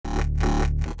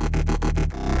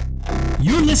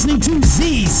You're listening to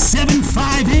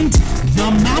Z758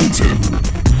 The Mountain,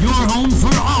 your home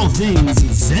for all things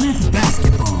Zenith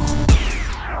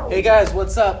basketball. Hey guys,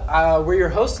 what's up? We're your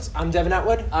hosts. I'm Devin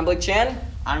Atwood. I'm Blake Chan.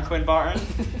 I'm Quinn Barton.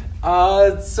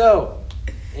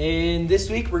 In this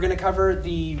week, we're going to cover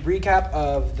the recap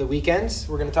of the weekends.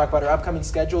 We're going to talk about our upcoming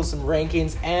schedule, some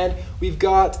rankings, and we've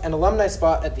got an alumni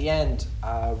spot at the end.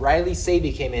 Riley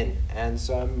Saby came in, and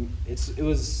so it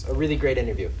was a really great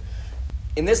interview.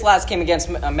 In this last game against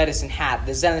Medicine Hat,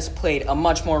 the Zeniths played a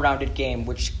much more rounded game,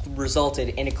 which resulted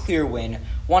in a clear win,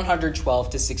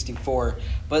 112-64.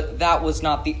 But that was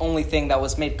not the only thing that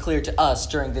was made clear to us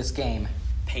during this game.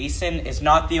 Payson is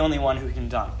not the only one who can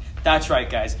dunk. That's right,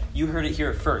 guys. You heard it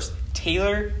here first.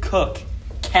 Taylor Cook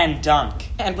can dunk.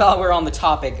 And while we're on the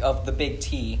topic of the Big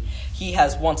T, he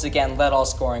has once again led all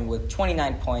scoring with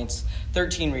 29 points,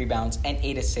 13 rebounds, and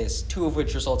 8 assists, 2 of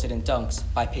which resulted in dunks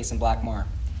by Payson Blackmore.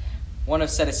 One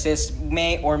of said assists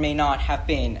may or may not have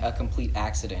been a complete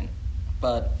accident,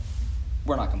 but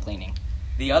we're not complaining.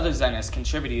 The other Zeniths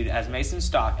contributed as Mason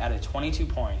Stock added 22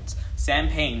 points, Sam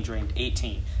Payne drained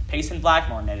 18, Payson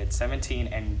Blackmore netted 17,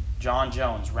 and John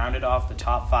Jones rounded off the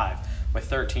top 5 with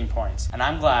 13 points. And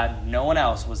I'm glad no one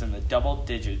else was in the double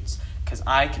digits, because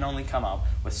I can only come up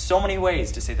with so many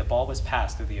ways to say the ball was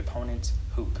passed through the opponent's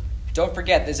hoop. Don't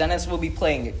forget, the Zeniths will be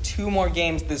playing 2 more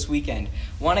games this weekend,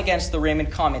 one against the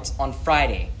Raymond Comets on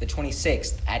Friday, the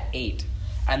 26th at 8.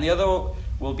 And the other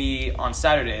will be on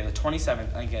Saturday, the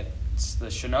 27th, against the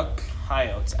Chinook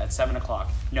Coyotes at 7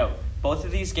 o'clock. Note, both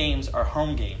of these games are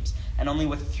home games, and only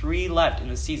with 3 left in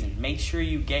the season, make sure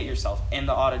you get yourself in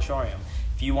the auditorium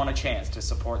if you want a chance to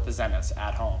support the Zeniths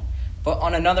at home. But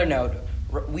on another note,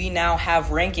 we now have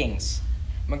rankings.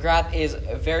 McGrath is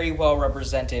very well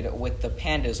represented with the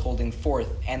Pandas holding 4th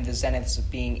and the Zeniths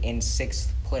being in 6th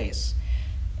place.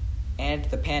 And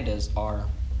the Pandas are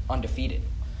undefeated.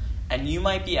 And you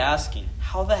might be asking,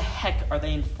 how the heck are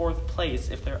they in 4th place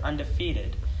if they're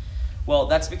undefeated? Well,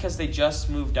 that's because they just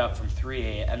moved up from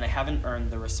 3A and they haven't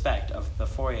earned the respect of the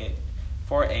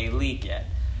 4A league yet.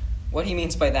 What he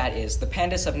means by that is the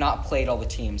Pandas have not played all the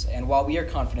teams, and while we are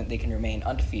confident they can remain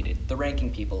undefeated, the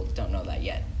ranking people don't know that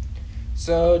yet.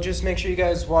 So just make sure you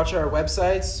guys watch our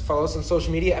websites, follow us on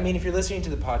social media. I mean, if you're listening to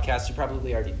the podcast, you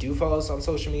probably already do follow us on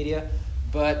social media,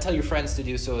 but tell your friends to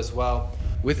do so as well.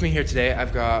 With me here today,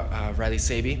 I've got Riley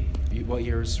Saby. What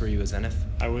years were you a Zenith?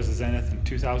 I was a Zenith in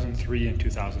 2003 and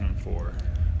 2004.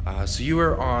 So you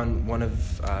were on one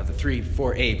of the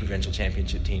 4A provincial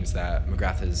championship teams that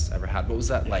McGrath has ever had. What was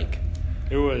that like?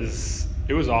 It was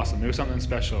awesome. It was something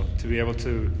special to be able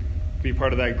to be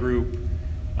part of that group.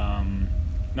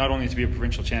 Not only to be a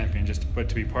provincial champion, but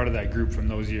to be part of that group from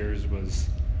those years was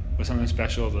something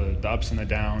special. The ups and the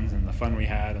downs and the fun we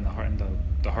had and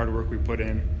the hard work we put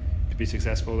in to be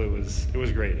successful. It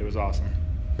was great. It was awesome.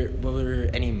 Were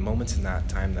any moments in that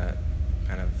time that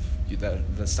kind of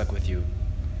that stuck with you?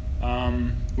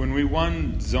 When we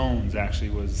won zones,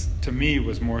 actually,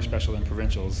 was more special than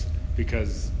provincials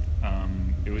because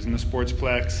it was in the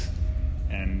Sportsplex,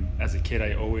 and as a kid,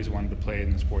 I always wanted to play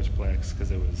in the Sportsplex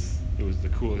because it was the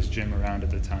coolest gym around at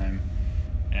the time,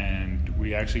 and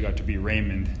we actually got to be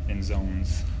Raymond in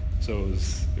zones, so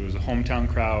it was a hometown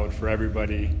crowd for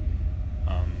everybody.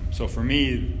 So for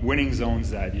me, winning zones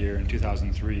that year in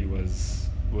 2003 was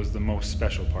the most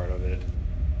special part of it.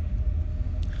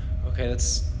 Okay,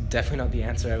 that's definitely not the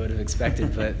answer I would have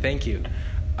expected, but thank you.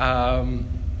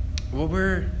 What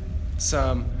were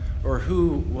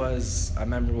who was a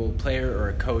memorable player or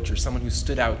a coach or someone who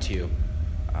stood out to you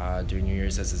during your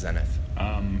years as a Zenith?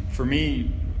 For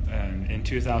me, in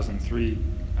 2003,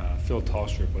 Phil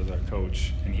Tallstrip was our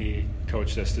coach, and he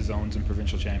coached us to zones and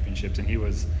provincial championships, and he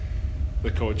was the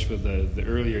coach for the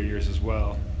earlier years as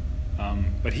well.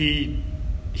 But he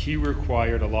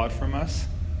required a lot from us,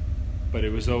 but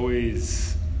it was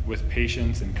always with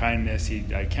patience and kindness.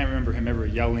 I can't remember him ever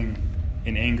yelling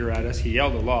in anger at us. He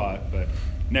yelled a lot, but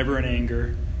never in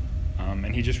anger.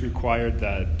 And he just required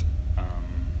that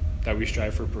we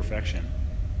strive for perfection.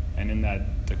 And in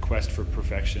the quest for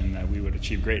perfection, that we would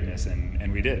achieve greatness,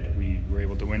 and we did. We were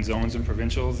able to win zones and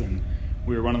provincials, and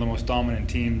we were one of the most dominant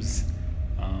teams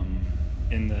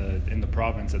in the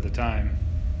province at the time.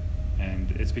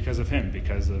 And it's because of him,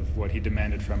 because of what he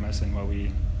demanded from us, and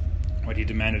what he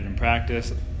demanded in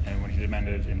practice, and what he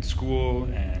demanded in school,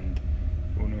 and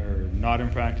when we were not in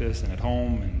practice, and at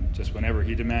home, and just whenever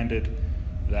he demanded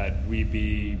that we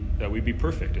be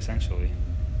perfect, essentially.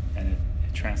 And it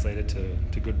translated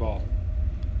to good ball.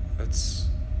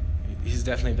 He's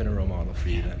definitely been a role model for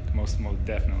you then. Most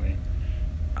definitely.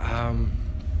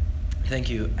 Thank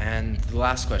you. And the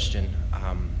last question,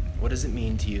 what does it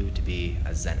mean to you to be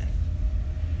a Zenith?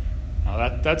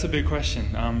 That's a big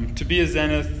question. To be a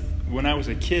Zenith, when I was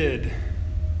a kid,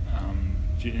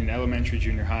 in elementary,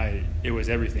 junior high, it was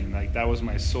everything. Like, that was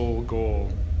my sole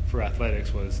goal for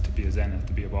athletics, was to be a Zenith,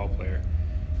 to be a ball player.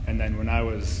 And then when I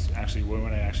actually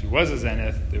was a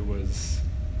Zenith, it was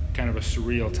kind of a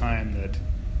surreal time that,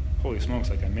 holy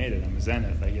smokes, like, I made it. I'm a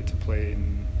Zenith. I get to play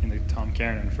in the Tom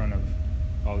Caron in front of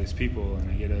all these people, and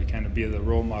I get to kind of be the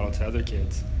role model to other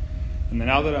kids. And then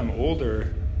now that I'm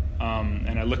older,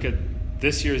 and I look at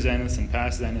this year's Zeniths and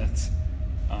past Zeniths,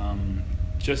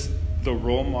 just the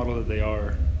role model that they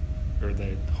are, or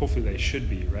that hopefully they should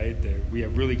be, right? We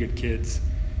have really good kids.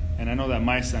 And I know that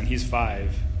my son, he's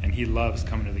 5, and he loves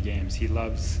coming to the games. He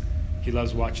loves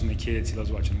watching the kids. He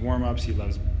loves watching warm-ups. He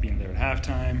loves being there at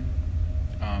halftime.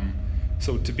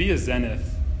 So to be a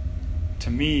Zenith, to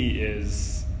me,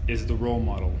 is the role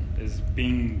model, is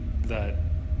being the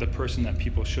person that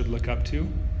people should look up to,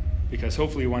 because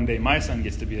hopefully one day my son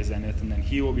gets to be a Zenith, and then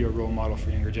he will be a role model for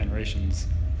younger generations,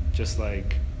 just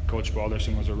like Coach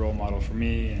Balderson was a role model for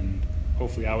me, and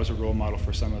hopefully I was a role model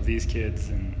for some of these kids.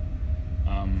 And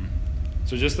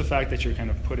so just the fact that you're kind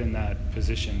of put in that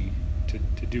position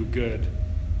to do good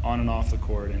on and off the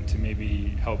court, and to maybe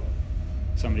help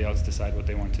somebody else decide what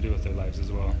they want to do with their lives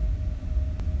as well.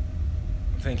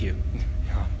 Thank you.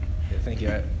 Yeah, thank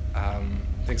you.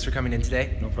 Thanks for coming in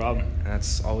today. No problem. And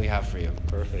that's all we have for you.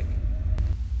 Perfect.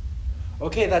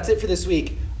 Okay, that's it for this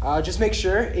week. Just make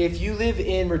sure, if you live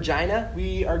in Regina,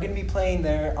 we are going to be playing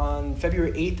there on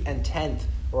February 8th and 10th,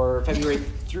 or February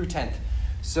 8th through 10th.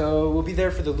 So we'll be there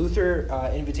for the Luther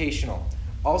Invitational.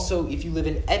 Also, if you live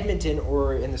in Edmonton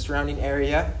or in the surrounding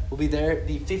area, we'll be there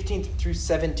the 15th through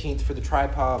 17th for the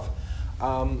Tripov.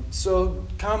 So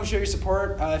come show your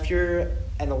support if you're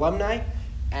an alumni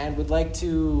and would like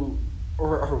to,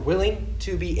 or are willing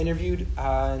to be interviewed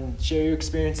and share your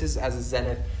experiences as a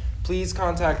Zenith. Please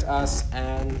contact us,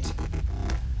 and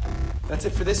that's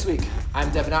it for this week. I'm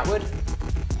Devin Atwood.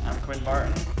 I'm Quinn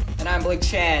Barton. And I'm Blake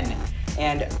Chan.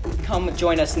 And come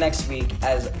join us next week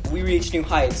as we reach new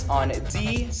heights on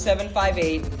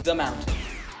D758 The Mountain.